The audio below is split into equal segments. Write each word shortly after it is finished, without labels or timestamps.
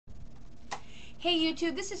Hey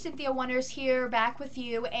YouTube, this is Cynthia Wonders here, back with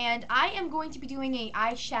you, and I am going to be doing a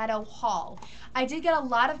eyeshadow haul. I did get a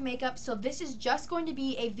lot of makeup, so this is just going to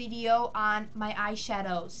be a video on my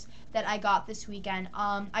eyeshadows that I got this weekend.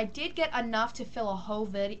 I did get enough to fill a whole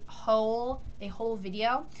video,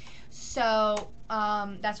 so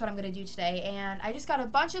that's what I'm gonna do today. And I just got a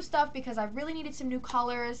bunch of stuff because I really needed some new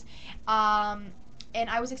colors. And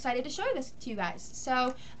I was excited to show this to you guys.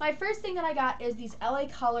 So my first thing that I got is these LA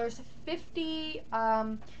Colors 50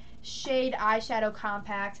 shade eyeshadow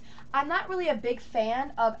compact. I'm not really a big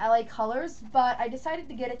fan of LA Colors, but I decided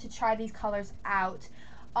to get it to try these colors out.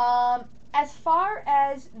 As far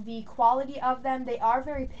as the quality of them, they are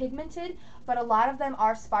very pigmented, but a lot of them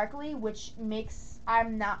are sparkly, which makes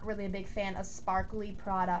I'm not really a big fan of sparkly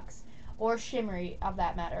products, or shimmery of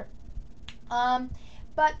that matter.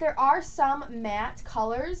 But there are some matte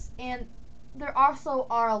colors, and there also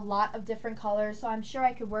are a lot of different colors, so I'm sure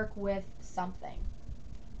I could work with something.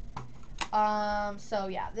 So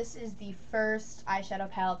yeah, this is the first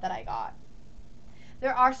eyeshadow palette that I got.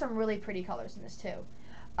 There are some really pretty colors in this too.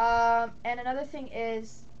 And another thing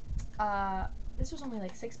is, this was only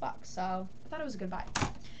like $6, so I thought it was a good buy.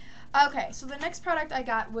 Okay, so the next product I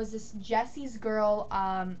got was this Jessie's Girl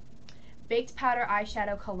Baked Powder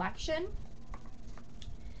Eyeshadow Collection.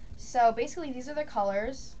 So basically these are the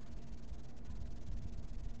colors.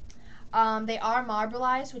 They are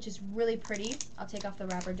marbleized, which is really pretty. I'll take off the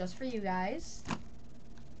wrapper just for you guys so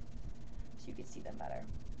you can see them better.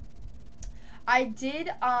 I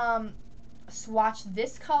did swatch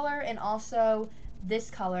this color and also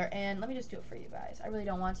this color, and let me just do it for you guys. I really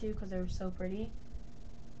don't want to because they're so pretty.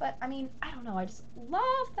 But, I mean, I don't know. I just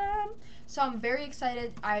love them. So I'm very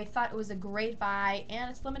excited. I thought it was a great buy,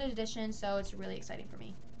 and it's limited edition, so it's really exciting for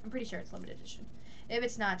me. I'm pretty sure it's limited edition. If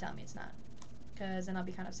it's not, tell me it's not, because then I'll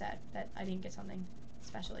be kind of sad that I didn't get something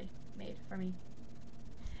specially made for me.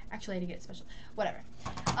 Actually, I did get it special. Whatever.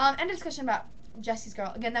 End of discussion about Jessie's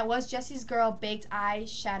Girl. Again, that was Jessie's Girl Baked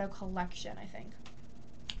Eyeshadow Collection, I think.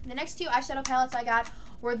 The next two eyeshadow palettes I got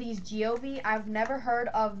were these Giove. I've never heard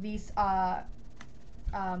of these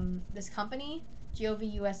this company,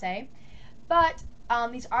 Giove USA, but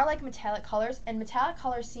these are like metallic colors, and metallic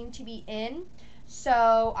colors seem to be in.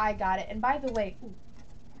 So I got it. And by the way,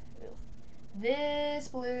 this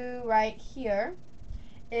blue right here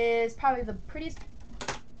is probably the prettiest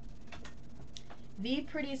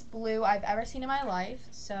blue I've ever seen in my life.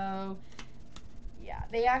 So yeah,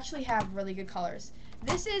 they actually have really good colors.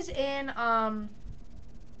 This is in oh,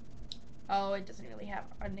 it doesn't really have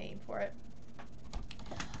a name for it.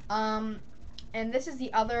 And this is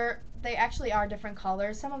the other. They actually are different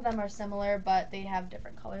colors. Some of them are similar, but they have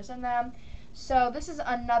different colors in them. So this is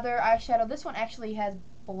another eyeshadow. This one actually has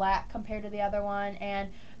black compared to the other one,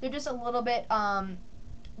 and they're just a little bit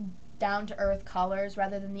down-to-earth colors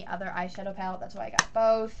rather than the other eyeshadow palette. That's why I got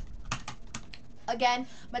both. Again,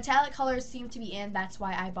 metallic colors seem to be in. That's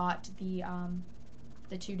why I bought the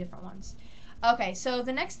two different ones. Okay, so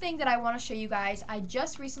the next thing that I want to show you guys, I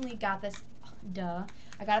just recently got this. Duh.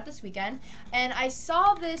 I got it this weekend, and I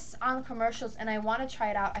saw this on commercials, and I want to try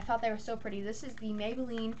it out. I thought they were so pretty. This is the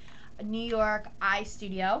Maybelline New York Eye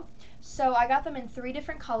Studio. So I got them in 3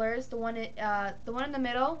 different colors. The one in the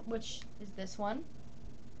middle, which is this one.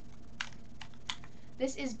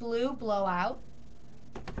 This is Blue Blowout.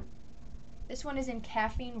 This one is in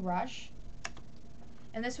Caffeine Rush,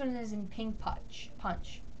 and this one is in Pink Punch.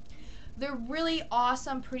 They're really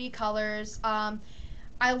awesome, pretty colors.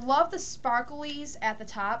 I love the sparklies at the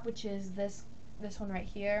top, which is this one right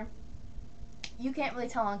here. You can't really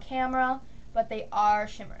tell on camera, but they are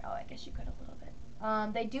shimmery. Oh, I guess you could a little bit.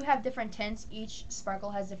 They do have different tints. Each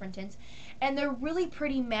sparkle has different tints, and they're really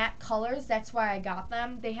pretty matte colors. That's why I got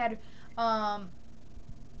them. They had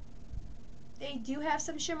they do have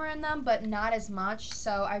some shimmer in them, but not as much.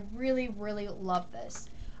 So I really, really love this.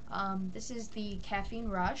 This is the Caffeine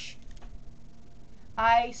Rush.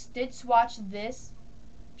 I did swatch this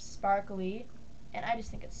sparkly, and I just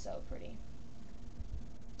think it's so pretty.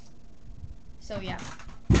 So yeah,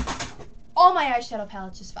 all my eyeshadow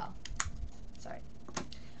palettes just fell. Sorry,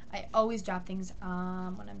 I always drop things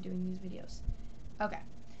when I'm doing these videos. Okay,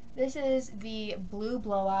 this is the Blue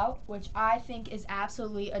Blowout, which I think is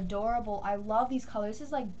absolutely adorable. I love these colors. This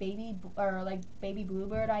is like baby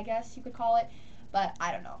bluebird, I guess you could call it, but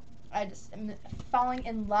I don't know. I just am falling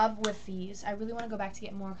in love with these. I really want to go back to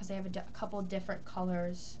get more because they have a couple different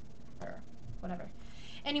colors or whatever.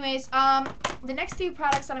 Anyways, the next 2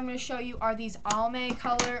 products that I'm going to show you are these Almay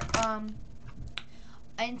color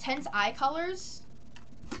intense eye colors.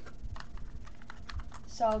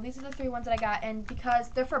 So these are the 3 ones that I got, and because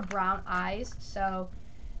they're for brown eyes, so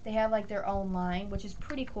They have like their own line, which is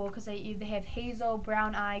pretty cool because they have hazel,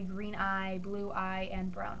 brown eye, green eye, blue eye,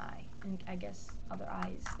 and brown eye, and I guess other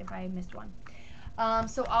eyes if I missed one.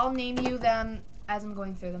 So I'll name you them as I'm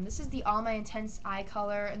going through them. This is the All My Intense eye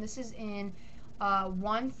color, and this is in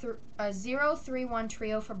 031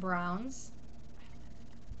 trio for browns.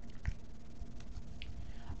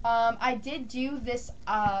 I did do this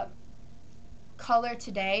color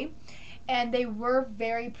today, and they were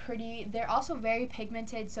very pretty. They're also very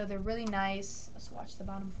pigmented, so they're really nice. Let's watch the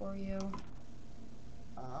bottom for you.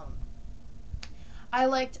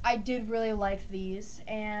 I did really like these.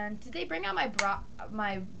 And did they bring out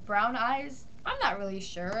my brown eyes? I'm not really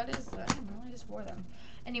sure. I don't know, I just wore them.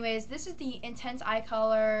 Anyways, this is the Intense Eye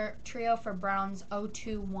Color Trio for Browns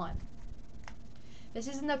 021. This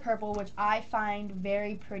is in the purple, which I find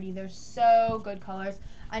very pretty. They're so good colors.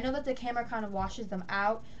 I know that the camera kind of washes them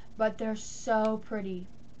out, but they're so pretty.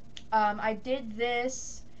 I did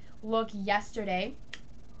this look yesterday,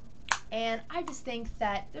 and I just think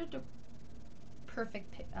that they're the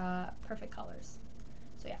perfect colors.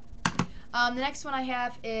 So yeah. The next one I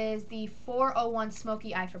have is the 401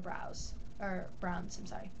 Smoky Eye for browns. I'm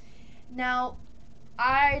sorry. Now,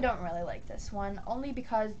 I don't really like this one, only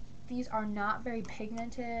because these are not very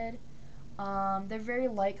pigmented. They're very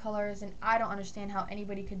light colors, and I don't understand how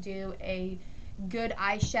anybody could do a good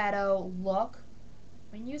eyeshadow look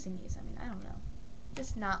when using these. I mean, I don't know.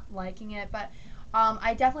 Just not liking it, but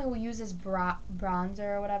I definitely will use this bronzer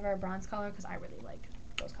or whatever, bronze color, because I really like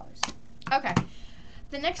those colors. Okay.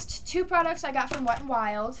 The next two products I got from Wet n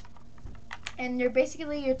Wild, and they're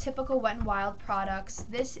basically your typical Wet n Wild products.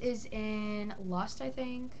 This is in Lust, I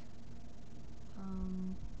think.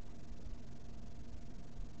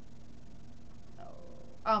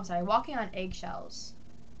 Oh, I'm sorry. Walking on Eggshells.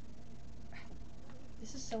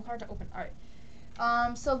 This is so hard to open. Alright.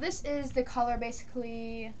 So this is the color,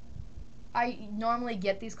 basically. I normally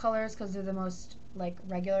get these colors because they're the most, like,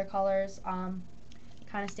 regular colors. Kind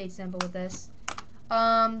of stayed simple with this.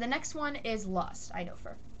 The next one is Lust. I know for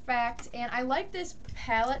a fact. And I like this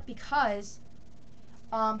palette because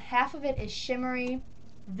half of it is shimmery.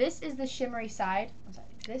 This is the shimmery side. I'm sorry.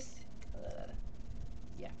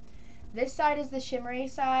 This side is the shimmery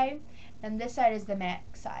side, and this side is the matte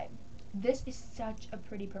side. This is such a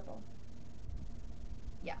pretty purple.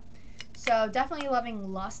 Yeah. So definitely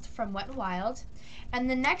loving Lust from Wet n Wild. And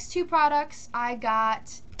the next two products I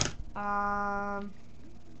got are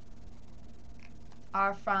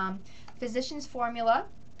from Physicians Formula.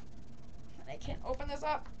 I can't open this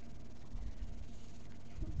up.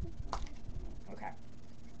 Okay.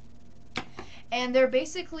 And they're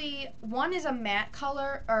basically, one is a matte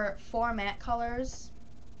color, or 4 matte colors.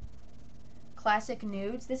 Classic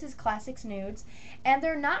Nudes. This is Classics Nudes. And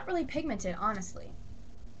they're not really pigmented, honestly.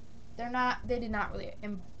 They did not really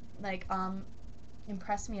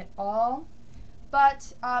impress me at all.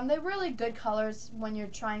 But they're really good colors when you're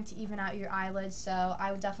trying to even out your eyelids, so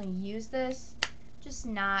I would definitely use this. Just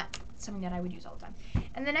not something that I would use all the time.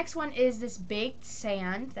 And the next one is this Baked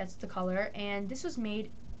Sand. That's the color. And this was made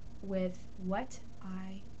with wet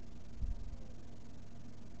eye.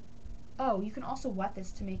 Oh, you can also wet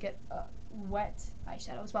this to make it a wet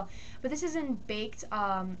eyeshadow as well. But this is in Baked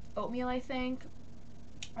Oatmeal, I think.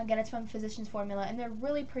 Again, it's from Physicians Formula, and they're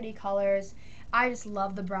really pretty colors. I just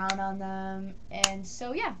love the brown on them, and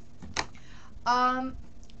so yeah.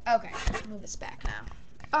 Okay, move this back now.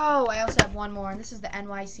 Oh, I also have one more, and this is the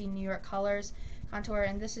NYC New York Colors contour,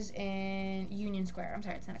 and this is in Union Square. I'm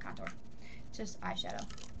sorry, it's not a contour. It's just eyeshadow.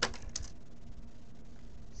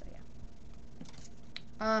 So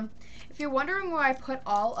yeah. If you're wondering where I put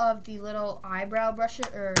all of the little eyebrow brushes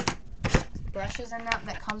in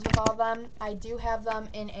that comes with all of them, I do have them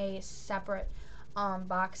in a separate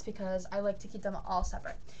box because I like to keep them all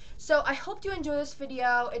separate. So I hope you enjoy this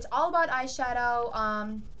video. It's all about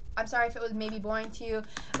eyeshadow. I'm sorry if it was maybe boring to you,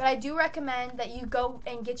 but I do recommend that you go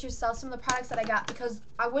and get yourself some of the products that I got because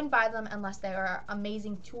I wouldn't buy them unless they are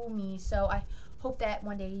amazing to me. So I hope that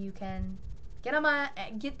one day you can get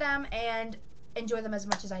them and enjoy them as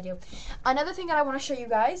much as I do. Another thing that I want to show you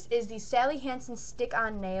guys is the Sally Hansen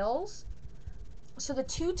stick-on nails. So the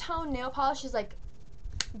two-tone nail polish is like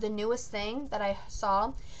the newest thing that I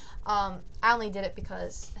saw. I only did it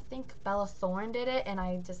because I think Bella Thorne did it, and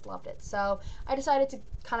I just loved it. So I decided to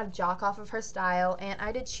kind of jock off of her style, and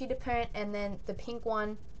I did cheetah print, and then the pink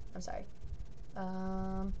one, I'm sorry,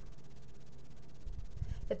 the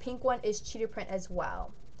pink one is cheetah print as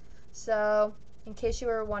well. So in case you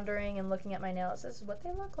were wondering and looking at my nails, this is what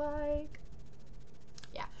they look like.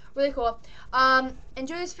 Yeah. Really cool.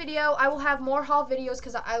 Enjoy this video. I will have more haul videos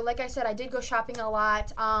because like I said, I did go shopping a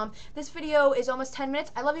lot. This video is almost 10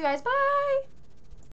 minutes. I love you guys. Bye.